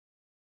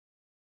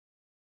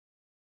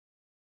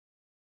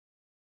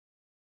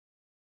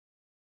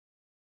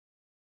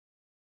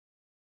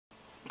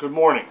Good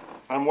morning.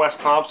 I'm Wes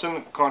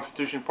Thompson,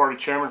 Constitution Party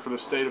Chairman for the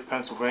state of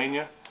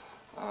Pennsylvania.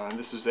 And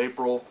this is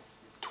April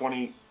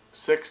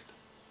 26th,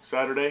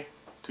 Saturday,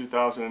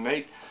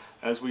 2008.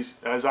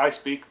 As I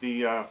speak,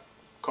 the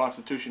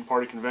Constitution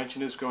Party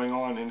Convention is going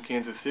on in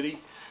Kansas City,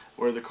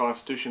 where the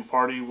Constitution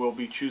Party will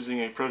be choosing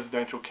a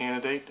presidential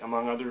candidate,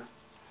 among other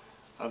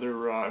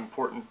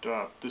important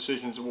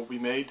decisions that will be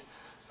made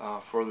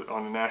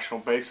on a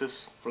national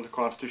basis for the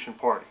Constitution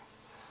Party.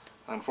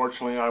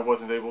 Unfortunately, I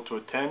wasn't able to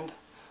attend,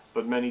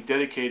 but many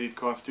dedicated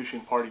Constitution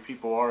Party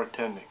people are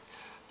attending.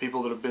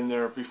 People that have been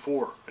there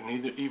before, and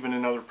even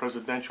in other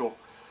presidential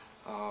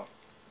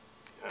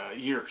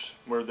years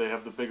where they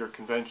have the bigger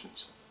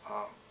conventions.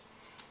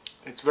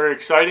 It's very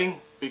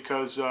exciting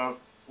because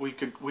we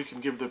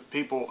can give the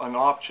people an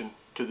option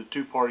to the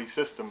two-party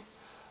system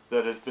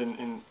that has been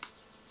in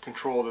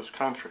control of this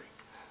country.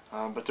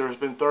 But there has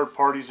been third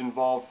parties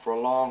involved for a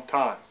long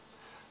time,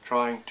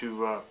 trying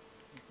to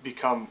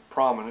become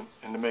prominent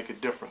and to make a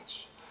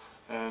difference.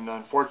 And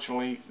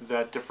unfortunately,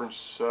 that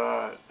difference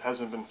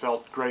hasn't been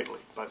felt greatly.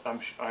 But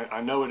I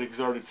know it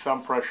exerted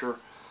some pressure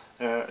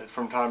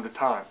from time to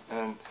time,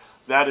 and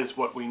that is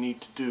what we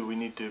need to do. We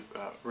need to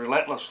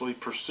relentlessly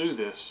pursue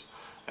this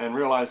and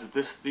realize that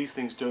these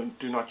things do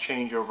not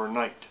change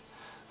overnight,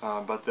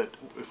 but that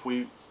if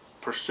we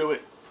pursue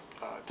it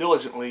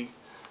diligently,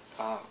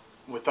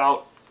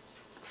 without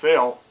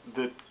fail,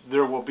 that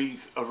there will be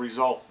a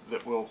result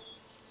that will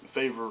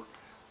favor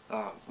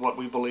what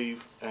we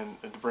believe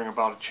and to bring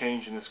about a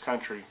change in this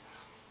country,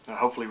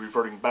 hopefully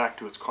reverting back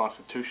to its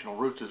constitutional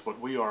roots is what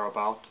we are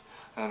about,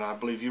 and I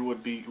believe you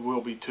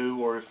will be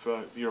too, or if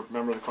you're a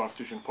member of the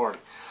Constitution Party.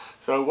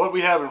 So what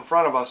we have in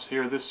front of us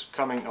here this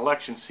coming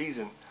election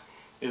season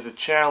is a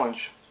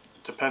challenge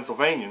to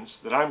Pennsylvanians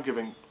that I'm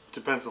giving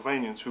to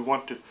Pennsylvanians who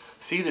want to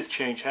see this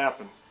change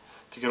happen,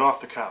 to get off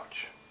the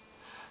couch,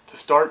 to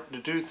start to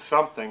do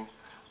something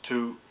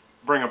to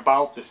bring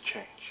about this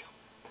change.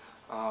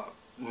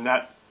 And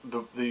that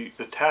the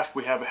task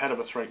we have ahead of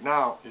us right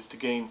now is to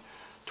gain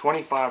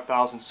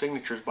 25,000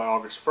 signatures by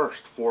August 1st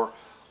for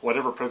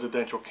whatever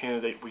presidential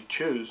candidate we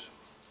choose,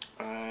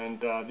 and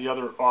the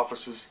other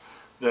offices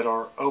that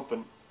are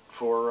open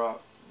for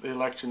the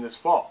election this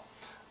fall,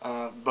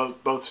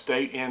 both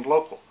state and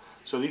local.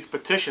 So these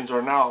petitions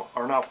are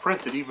now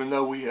printed, even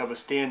though we have a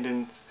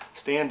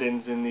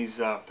stand-ins in these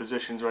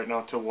positions right now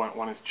until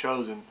one is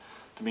chosen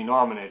to be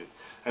nominated.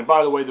 And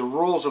by the way, the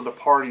rules of the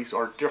parties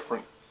are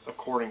different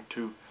according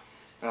to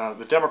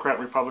the Democrat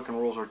and Republican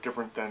rules are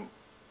different than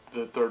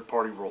the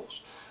third-party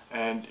rules,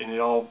 and it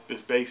all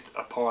is based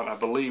upon, I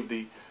believe,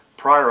 the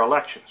prior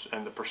elections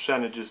and the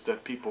percentages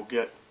that people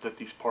get, that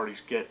these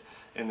parties get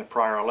in the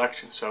prior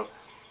elections. So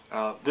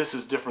this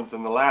is different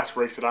than the last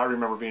race that I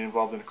remember being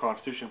involved in the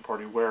Constitution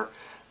Party, where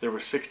there were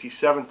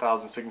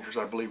 67,000 signatures,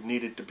 I believe,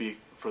 needed to be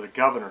for the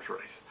governor's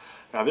race.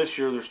 Now this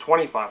year there's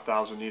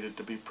 25,000 needed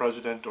to be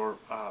president, or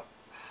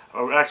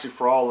actually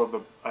for all of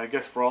the, I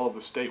guess for all of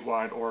the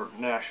statewide or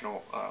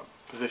national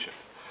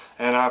positions.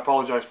 And I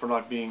apologize for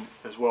not being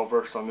as well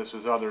versed on this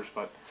as others,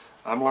 but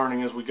I'm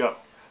learning as we go.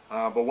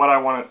 But what I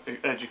want to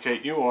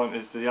educate you on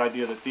is the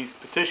idea that these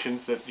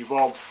petitions, that you've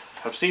all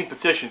have seen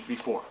petitions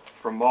before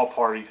from all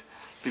parties.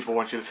 People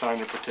want you to sign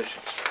their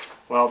petitions.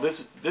 Well,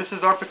 this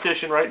is our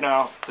petition right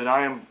now that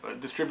I am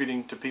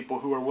distributing to people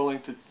who are willing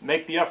to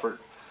make the effort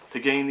to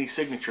gain these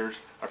signatures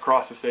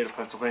across the state of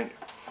Pennsylvania.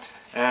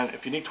 And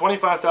if you need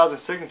 25,000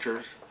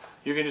 signatures,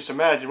 you can just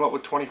imagine what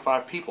would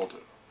 25 people do.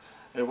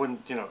 It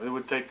wouldn't, it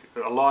would take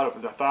a lot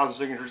of 1,000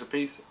 signatures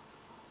apiece.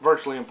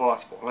 Virtually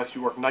impossible unless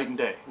you work night and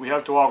day. We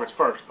have to August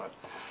 1st,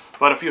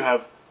 but if you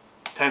have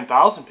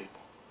 10,000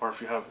 people, or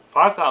if you have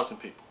 5,000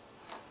 people,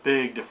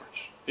 big difference.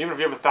 Even if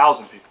you have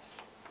 1,000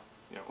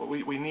 people,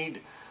 we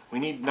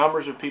need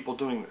numbers of people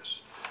doing this.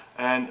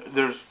 And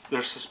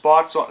there's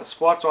spots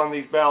on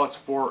these ballots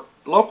for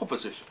local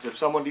positions. If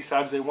someone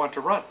decides they want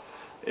to run,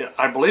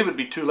 I believe it'd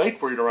be too late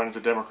for you to run as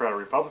a Democrat or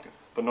Republican,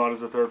 but not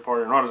as a third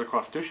party or not as a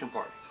Constitution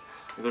Party.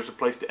 There's a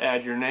place to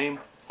add your name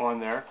on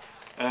there,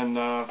 and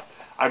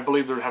I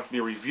believe there would have to be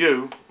a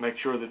review, make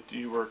sure that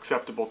you were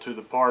acceptable to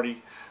the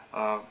party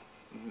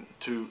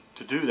to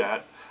do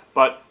that.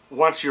 But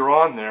once you're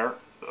on there,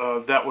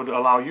 that would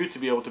allow you to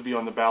be able to be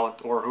on the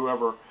ballot, or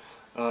whoever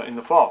in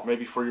the fall,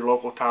 maybe for your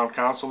local town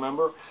council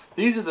member.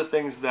 These are the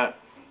things that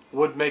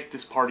would make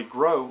this party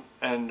grow,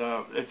 and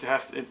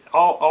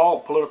all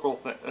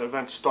political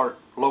events start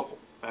local.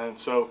 And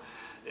so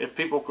if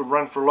people could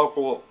run for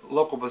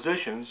local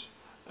positions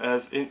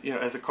as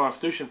a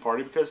Constitution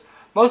Party, because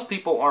most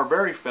people are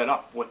very fed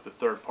up with the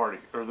third party,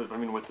 or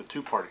with the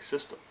two-party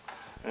system.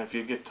 And if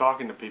you get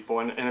talking to people,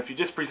 and if you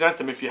just present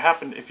them, if you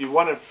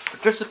want to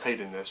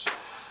participate in this,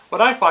 what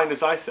I find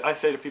is I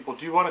say to people,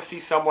 do you want to see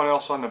someone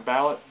else on the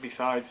ballot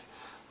besides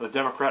the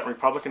Democrat and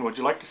Republican? Would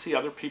you like to see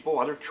other people,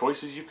 other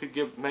choices you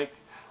could make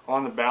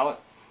on the ballot?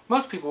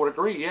 Most people would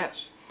agree,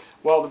 yes.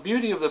 Well, the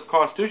beauty of the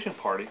Constitution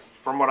Party,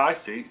 from what I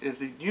see, is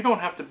that you don't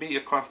have to be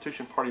a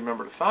Constitution Party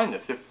member to sign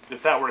this.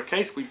 If that were the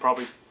case, we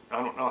probably,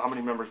 I don't know how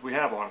many members we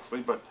have,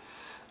 honestly, but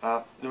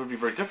it would be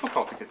very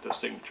difficult to get those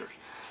signatures.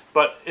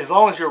 But as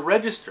long as you're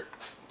registered,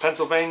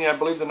 Pennsylvania, I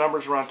believe the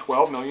number's around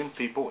 12 million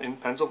people in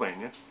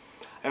Pennsylvania,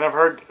 and I've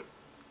heard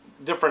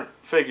different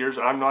figures.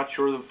 I'm not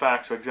sure the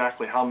facts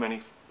exactly how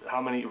many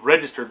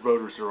registered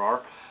voters there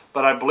are,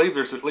 but I believe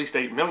there's at least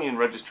 8 million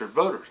registered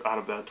voters out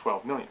of that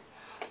 12 million.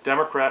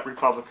 Democrat,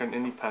 Republican,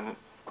 Independent,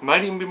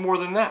 might even be more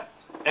than that.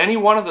 Any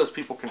one of those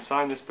people can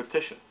sign this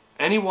petition.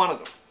 Any one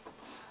of them.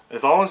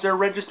 As long as they're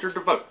registered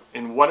to vote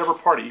in whatever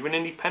party, even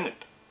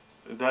independent.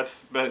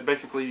 That's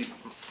basically,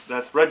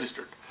 that's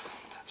registered.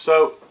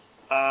 So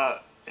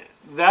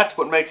that's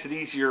what makes it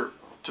easier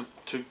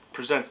to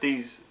present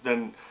these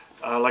than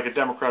like a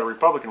Democrat or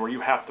Republican, where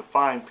you have to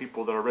find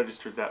people that are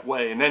registered that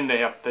way, and then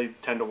they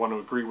tend to want to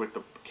agree with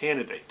the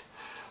candidate.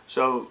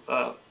 So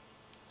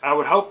I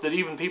would hope that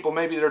even people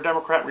maybe that are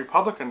Democrat and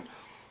Republican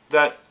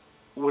that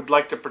would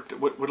like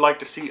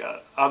to see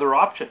other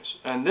options,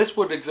 and this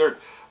would exert.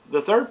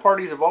 The third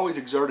parties have always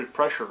exerted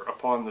pressure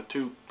upon the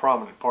two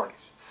prominent parties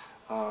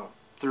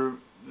through,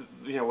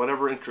 you know,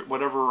 whatever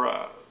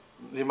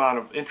the amount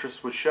of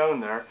interest was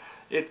shown there.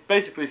 It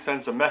basically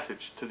sends a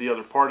message to the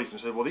other parties and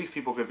says, well, these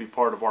people could be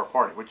part of our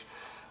party, which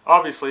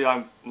obviously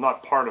I'm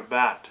not part of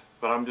that,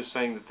 but I'm just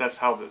saying that that's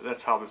how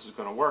this is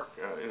going to work.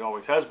 It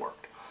always has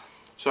worked.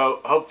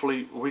 So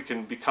hopefully we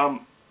can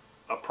become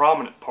a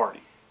prominent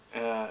party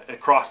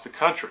across the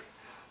country,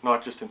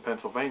 not just in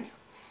Pennsylvania.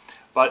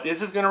 But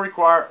this is going to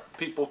require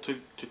people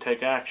to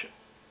take action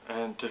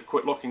and to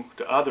quit looking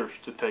to others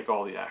to take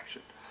all the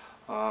action.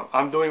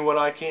 I'm doing what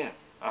I can.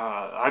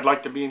 I'd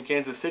like to be in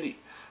Kansas City.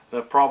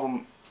 The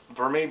problem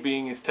for me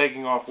being is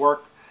taking off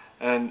work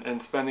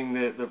and spending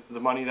the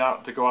money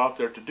to go out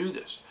there to do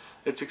this.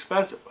 It's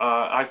expensive.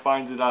 I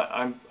find that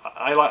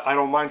I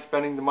don't mind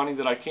spending the money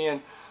that I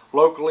can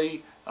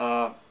locally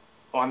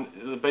on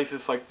the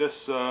basis like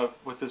this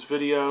with this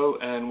video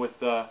and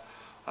with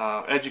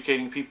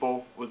educating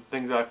people with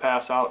things I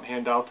pass out and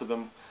hand out to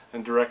them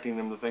and directing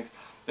them to things.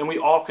 And we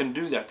all can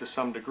do that to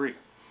some degree,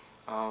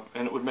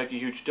 and it would make a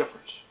huge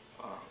difference.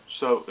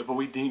 But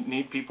we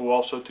need people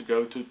also to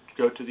go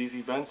to these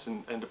events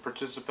and to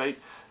participate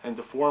and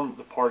to form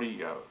the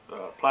party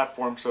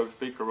platform, so to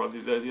speak, or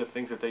the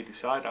things that they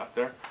decide out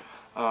there.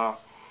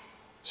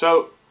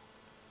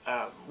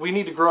 We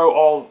need to grow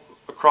all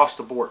across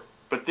the board.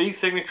 But these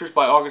signatures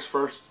by August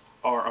 1st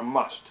are a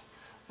must.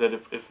 That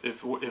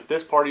if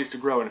this party is to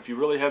grow, and if you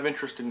really have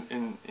interest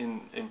in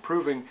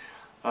improving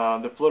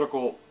the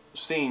political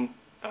scene,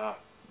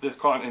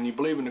 and you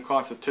believe in the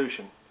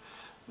Constitution,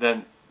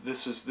 then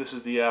this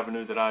is the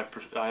avenue that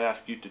I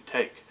ask you to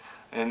take.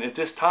 And at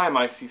this time,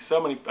 I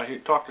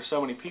talk to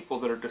so many people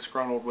that are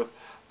disgruntled with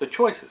the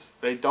choices.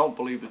 They don't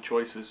believe the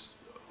choices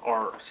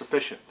are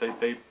sufficient.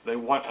 They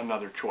want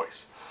another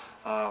choice.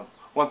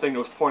 One thing that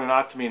was pointed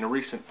out to me in the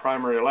recent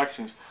primary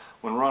elections,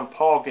 when Ron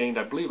Paul gained,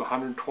 I believe,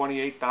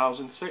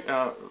 128,000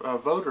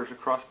 voters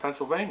across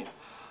Pennsylvania.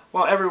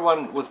 Well,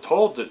 everyone was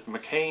told that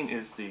McCain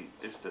is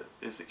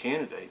the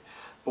candidate,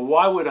 but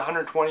why would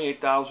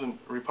 128,000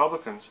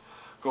 Republicans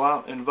go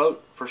out and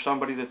vote for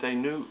somebody that they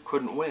knew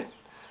couldn't win?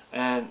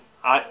 And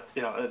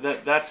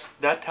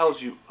that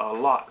tells you a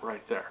lot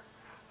right there,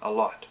 a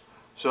lot.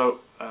 So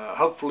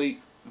hopefully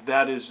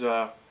that is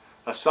a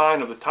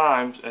sign of the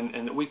times, and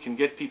that we can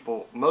get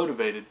people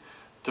motivated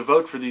to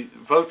vote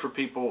for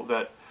people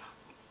that,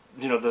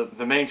 you know,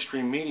 the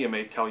mainstream media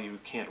may tell you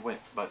can't win,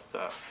 but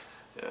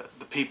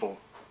the people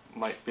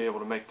might be able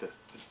to make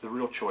the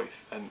real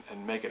choice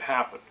and make it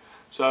happen.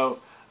 So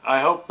I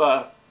hope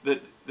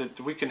that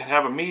we can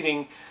have a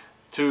meeting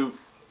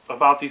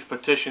about these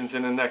petitions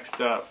in the next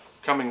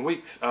coming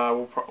weeks.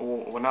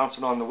 We'll announce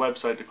it on the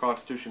website, the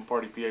Constitution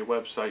Party PA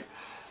website,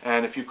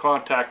 and if you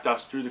contact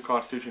us through the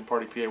Constitution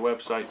Party PA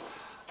website,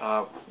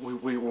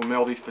 we will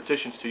mail these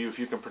petitions to you if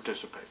you can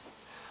participate.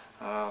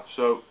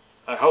 So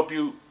I hope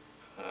you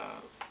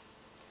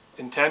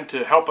intend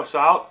to help us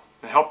out,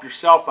 and help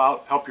yourself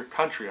out, help your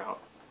country out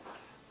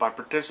by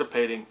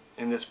participating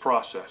in this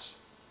process.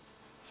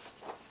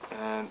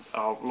 And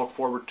I'll look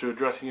forward to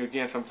addressing you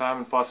again sometime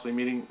and possibly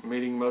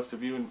meeting most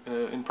of you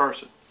in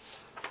person.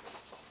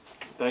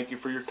 Thank you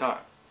for your time.